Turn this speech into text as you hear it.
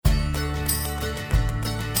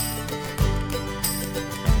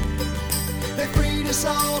us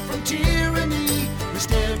all from tyranny,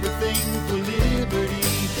 risked everything for liberty,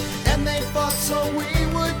 and they fought so we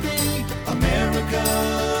would be America,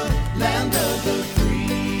 land of the free.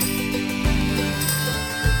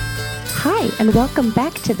 Hi, and welcome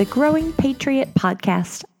back to the Growing Patriot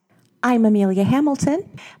Podcast. I'm Amelia Hamilton,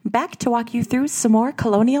 back to walk you through some more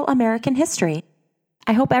colonial American history.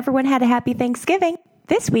 I hope everyone had a happy Thanksgiving.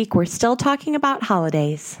 This week, we're still talking about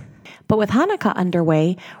holidays. But with Hanukkah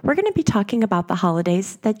underway, we're going to be talking about the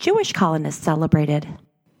holidays that Jewish colonists celebrated.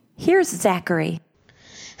 Here's Zachary.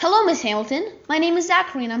 Hello, Miss Hamilton. My name is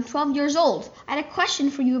Zachary, and I'm 12 years old. I had a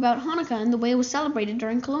question for you about Hanukkah and the way it was celebrated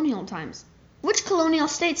during colonial times. Which colonial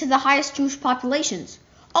states had the highest Jewish populations?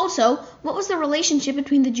 Also, what was the relationship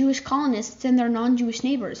between the Jewish colonists and their non-Jewish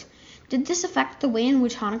neighbors? Did this affect the way in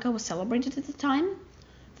which Hanukkah was celebrated at the time?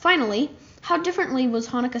 Finally, how differently was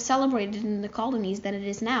Hanukkah celebrated in the colonies than it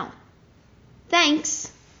is now?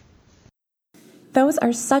 Thanks! Those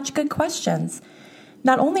are such good questions.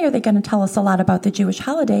 Not only are they going to tell us a lot about the Jewish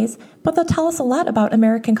holidays, but they'll tell us a lot about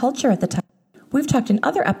American culture at the time. We've talked in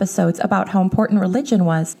other episodes about how important religion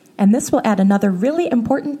was, and this will add another really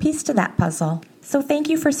important piece to that puzzle. So thank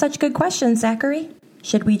you for such good questions, Zachary.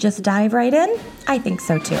 Should we just dive right in? I think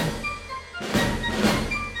so too.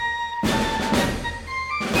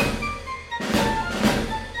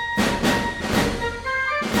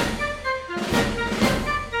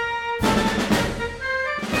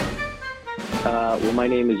 Well, my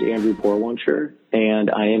name is Andrew Porwancher,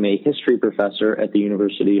 and I am a history professor at the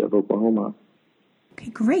University of Oklahoma.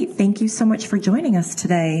 Okay, great. Thank you so much for joining us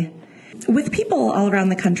today. With people all around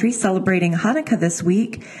the country celebrating Hanukkah this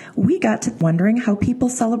week, we got to wondering how people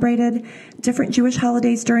celebrated different Jewish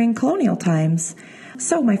holidays during colonial times.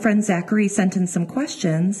 So my friend Zachary sent in some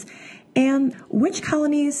questions. And which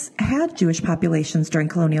colonies had Jewish populations during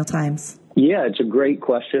colonial times? Yeah, it's a great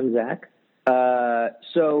question, Zach.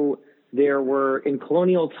 So there were, in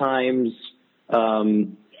colonial times,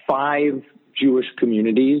 5 Jewish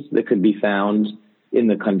communities that could be found in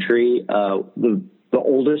the country. The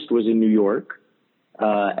oldest was in New York,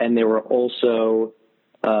 and there were also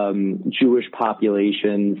Jewish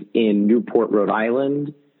populations in Newport, Rhode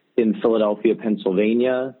Island, in Philadelphia,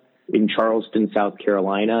 Pennsylvania, in Charleston, South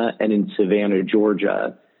Carolina, and in Savannah,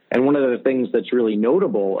 Georgia. And one of the things that's really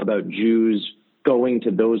notable about Jews going to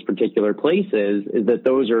those particular places is that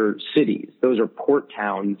those are cities, those are port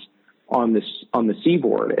towns on the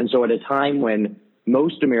seaboard. And so at a time when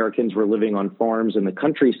most Americans were living on farms in the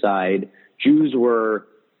countryside, Jews were,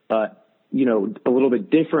 a little bit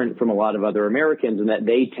different from a lot of other Americans in that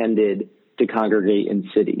they tended to congregate in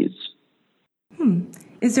cities.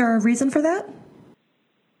 Is there a reason for that?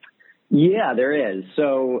 Yeah, there is.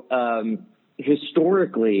 So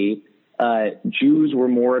historically, Jews were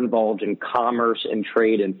more involved in commerce and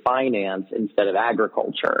trade and finance instead of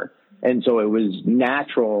agriculture. And so it was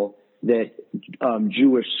natural that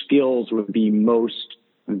Jewish skills would be most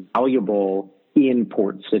valuable in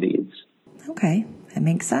port cities. Okay, that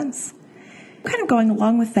makes sense. Kind of going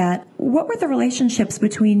along with that, what were the relationships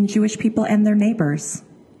between Jewish people and their neighbors?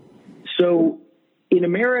 So in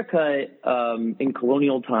America, in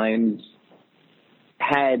colonial times,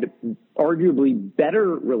 had arguably better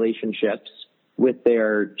relationships with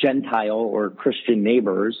their Gentile or Christian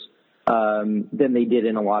neighbors than they did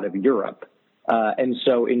in a lot of Europe. And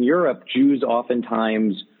so in Europe, Jews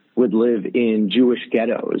oftentimes would live in Jewish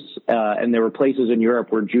ghettos. And there were places in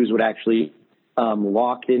Europe where Jews would actually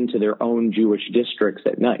locked into their own Jewish districts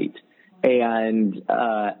at night. And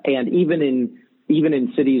even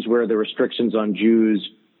in cities where the restrictions on Jews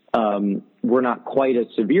were not quite as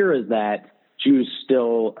severe as that, Jews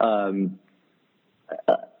still,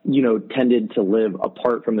 tended to live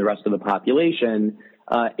apart from the rest of the population.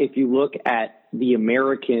 If you look at the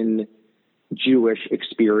American Jewish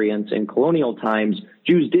experience in colonial times,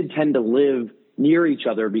 Jews did tend to live near each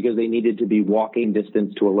other because they needed to be walking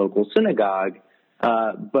distance to a local synagogue.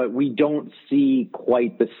 But we don't see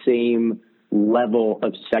quite the same level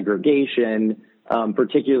of segregation,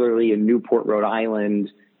 particularly in Newport, Rhode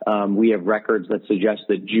Island. We have records that suggest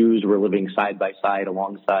that Jews were living side by side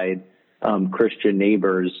alongside Christian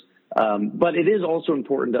neighbors. But it is also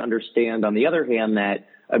important to understand, on the other hand, that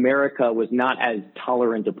America was not as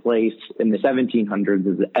tolerant a place in the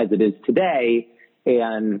 1700s as it is today,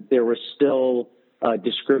 and there was still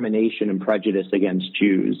discrimination and prejudice against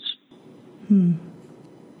Jews.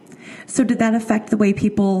 So did that affect the way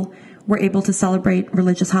people were able to celebrate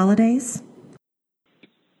religious holidays?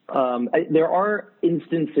 There are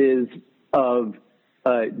instances of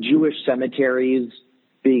Jewish cemeteries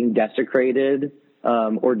being desecrated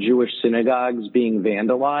or Jewish synagogues being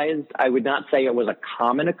vandalized. I would not say it was a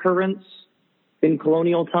common occurrence, in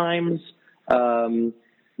colonial times.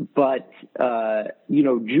 But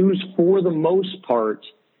Jews, for the most part,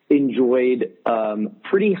 enjoyed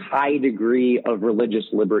pretty high degree of religious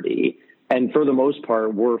liberty, and for the most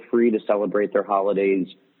part, were free to celebrate their holidays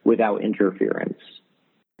without interference.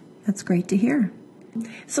 That's great to hear.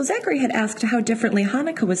 So Zachary had asked how differently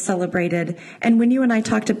Hanukkah was celebrated, and when you and I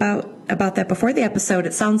talked about that before the episode,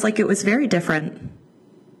 it sounds like it was very different.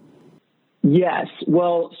 Yes.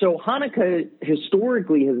 Well, so Hanukkah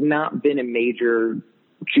historically has not been a major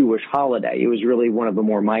Jewish holiday. It was really one of the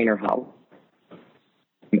more minor holidays.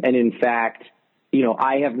 And in fact,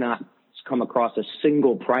 I have not come across a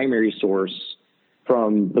single primary source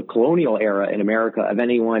from the colonial era in America of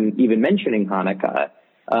anyone even mentioning Hanukkah.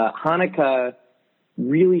 Hanukkah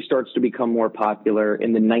really starts to become more popular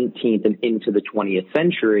in the 19th and into the 20th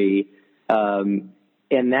century.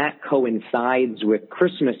 And that coincides with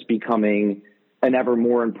Christmas becoming an ever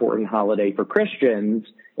more important holiday for Christians.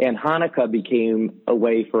 And Hanukkah became a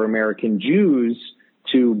way for American Jews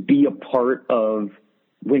to be a part of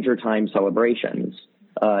wintertime celebrations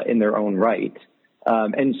in their own right.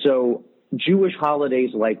 And so Jewish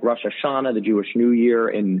holidays like Rosh Hashanah, the Jewish New Year,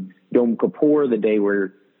 and Yom Kippur, the day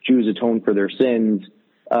where Jews atone for their sins,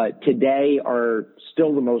 today are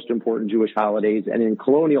still the most important Jewish holidays. And in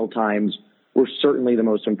colonial times, were certainly the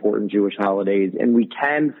most important Jewish holidays. And we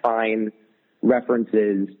can find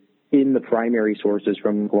references in the primary sources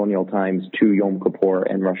from colonial times to Yom Kippur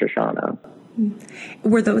and Rosh Hashanah.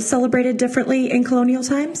 Were those celebrated differently in colonial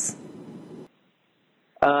times?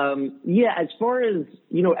 Yeah, as far as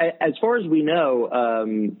we know,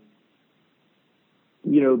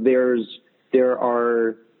 there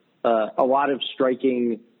are a lot of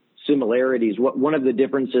striking similarities. One of the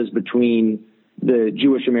differences between the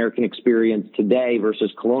Jewish American experience today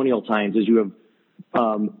versus colonial times is you have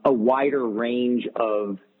a wider range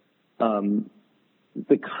of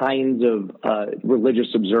the kinds of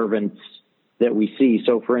religious observance that we see.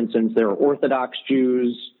 So, for instance, there are Orthodox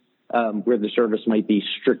Jews where the service might be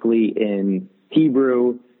strictly in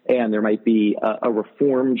Hebrew, and there might be a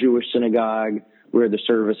Reform Jewish synagogue where the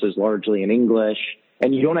service is largely in English.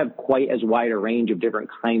 And you don't have quite as wide a range of different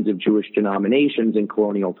kinds of Jewish denominations in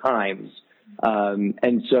colonial times.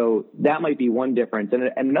 And so that might be one difference.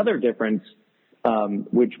 And another difference,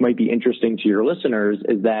 which might be interesting to your listeners,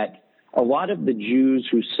 is that a lot of the Jews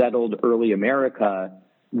who settled early America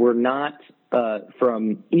were not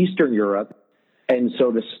from Eastern Europe. And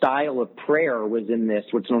so the style of prayer was in this,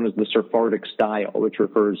 what's known as the Sephardic style, which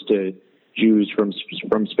refers to Jews from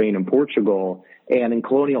Spain and Portugal. And in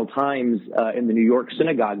colonial times, in the New York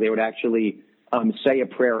synagogue, they would actually say a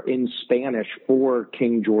prayer in Spanish for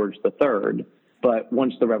King George III. But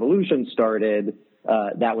once the revolution started,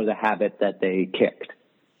 that was a habit that they kicked.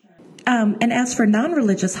 And as for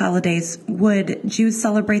non-religious holidays, would Jews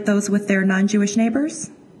celebrate those with their non-Jewish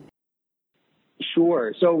neighbors?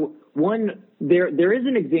 Sure. So there is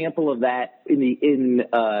an example of that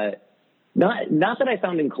not that I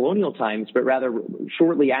found in colonial times, but rather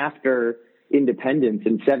shortly after independence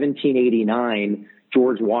in 1789,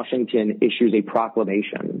 George Washington issues a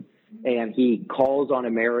proclamation, and he calls on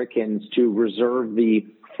Americans to reserve the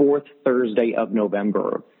fourth Thursday of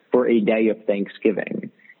November for a day of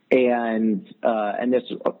Thanksgiving. And this,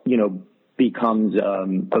 becomes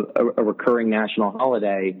a recurring national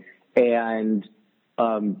holiday, and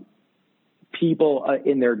people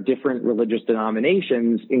in their different religious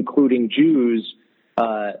denominations, including Jews,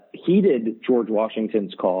 heeded George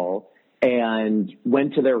Washington's call and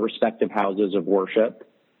went to their respective houses of worship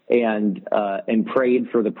and prayed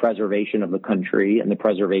for the preservation of the country and the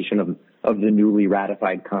preservation of the newly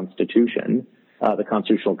ratified Constitution. The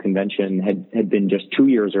Constitutional Convention had been just 2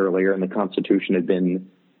 years earlier, and the Constitution had been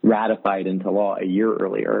ratified into law a year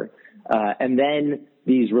earlier. And then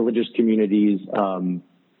these religious communities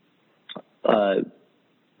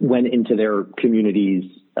went into their communities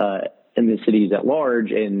in the cities at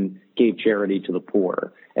large and gave charity to the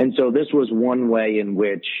poor. And so this was one way in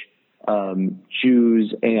which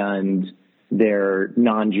Jews and their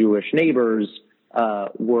non-Jewish neighbors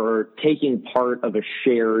were taking part of a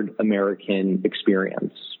shared American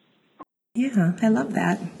experience. Yeah, I love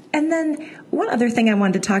that. And then one other thing I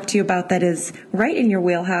wanted to talk to you about that is right in your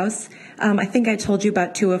wheelhouse. I think I told you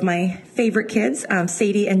about two of my favorite kids,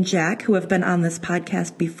 Sadie and Jack, who have been on this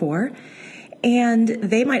podcast before. And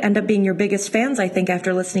they might end up being your biggest fans, I think,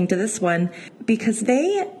 after listening to this one, because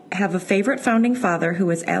they have a favorite founding father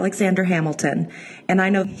who is Alexander Hamilton. And I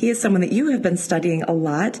know he is someone that you have been studying a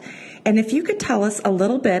lot. And if you could tell us a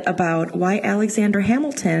little bit about why Alexander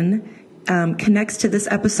Hamilton connects to this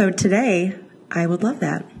episode today, I would love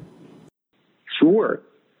that. Sure.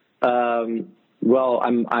 Well,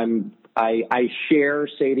 I share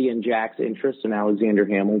Sadie and Jack's interest in Alexander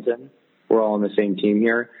Hamilton. We're all on the same team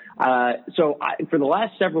here. For the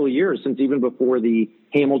last several years, since even before the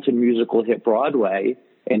Hamilton musical hit Broadway,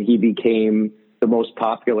 and he became the most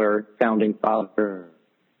popular founding father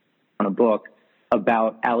on a book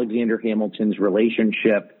about Alexander Hamilton's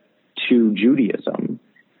relationship to Judaism.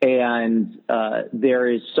 And there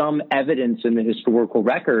is some evidence in the historical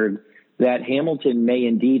record that Hamilton may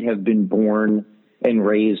indeed have been born and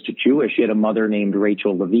raised Jewish. He had a mother named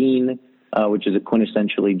Rachel Levine, which is a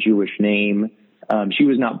quintessentially Jewish name. She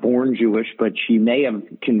was not born Jewish, but she may have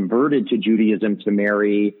converted to Judaism to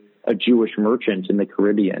marry a Jewish merchant in the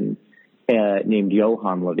Caribbean named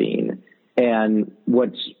Johann Levine. And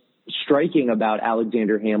what's striking about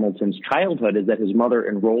Alexander Hamilton's childhood is that his mother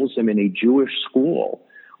enrolls him in a Jewish school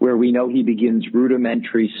where we know he begins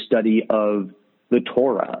rudimentary study of the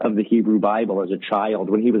Torah, of the Hebrew Bible, as a child.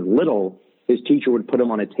 When he was little, his teacher would put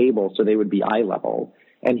him on a table so they would be eye level,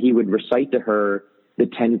 and he would recite to her the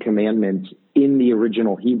 10 Commandments in the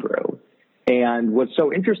original Hebrew. And what's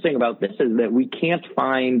so interesting about this is that we can't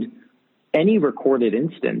find any recorded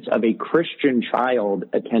instance of a Christian child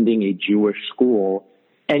attending a Jewish school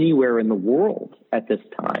anywhere in the world at this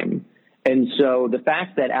time. And so the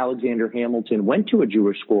fact that Alexander Hamilton went to a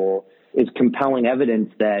Jewish school is compelling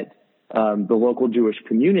evidence that the local Jewish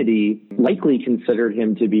community likely considered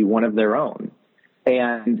him to be one of their own.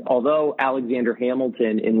 And although Alexander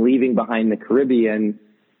Hamilton, in leaving behind the Caribbean,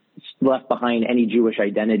 left behind any Jewish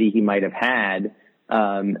identity he might have had,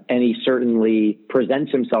 and he certainly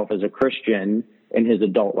presents himself as a Christian in his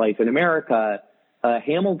adult life in America,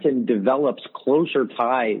 Hamilton develops closer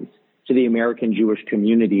ties to the American Jewish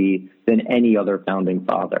community than any other founding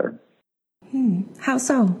father. How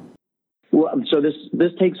so? Well, so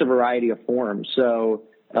this takes a variety of forms. So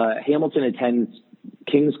Hamilton attends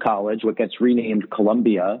King's College, what gets renamed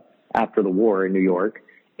Columbia after the war in New York.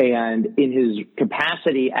 And in his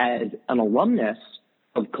capacity as an alumnus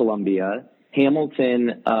of Columbia,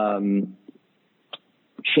 Hamilton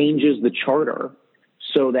changes the charter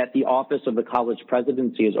so that the office of the college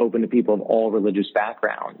presidency is open to people of all religious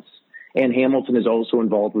backgrounds. And Hamilton is also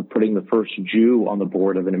involved with putting the first Jew on the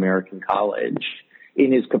board of an American college.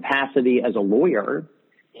 In his capacity as a lawyer,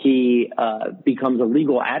 he becomes a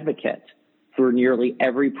legal advocate for nearly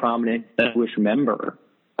every prominent Jewish member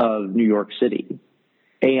of New York City.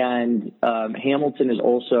 And Hamilton is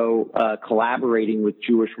also collaborating with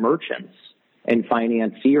Jewish merchants and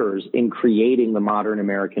financiers in creating the modern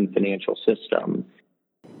American financial system.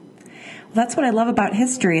 That's what I love about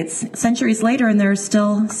history. It's centuries later, and there are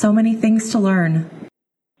still so many things to learn.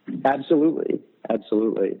 Absolutely.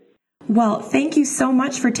 Absolutely. Well, thank you so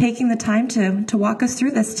much for taking the time to walk us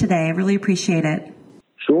through this today. I really appreciate it.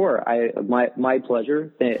 Sure. My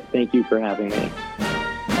pleasure. Thank you for having me.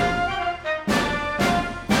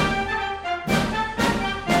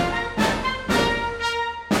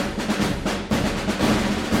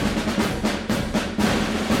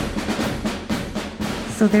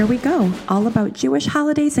 So there we go, all about Jewish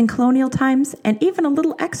holidays in colonial times, and even a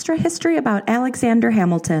little extra history about Alexander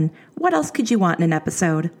Hamilton. What else could you want in an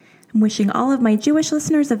episode? I'm wishing all of my Jewish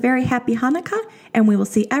listeners a very happy Hanukkah, and we will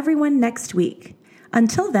see everyone next week.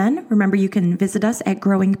 Until then, remember you can visit us at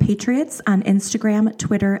Growing Patriots on Instagram,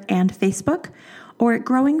 Twitter, and Facebook, or at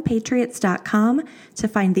growingpatriots.com to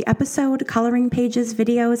find the episode, coloring pages,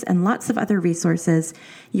 videos, and lots of other resources.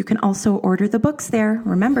 You can also order the books there.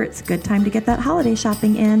 Remember, it's a good time to get that holiday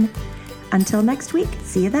shopping in. Until next week,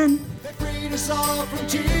 see you then. They freed us all from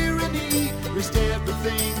tyranny, risked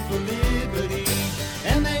everything for liberty,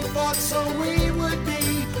 and they fought so we would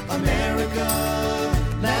be America,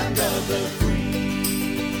 land of the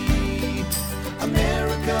free.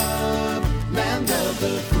 America, land of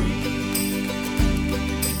the free.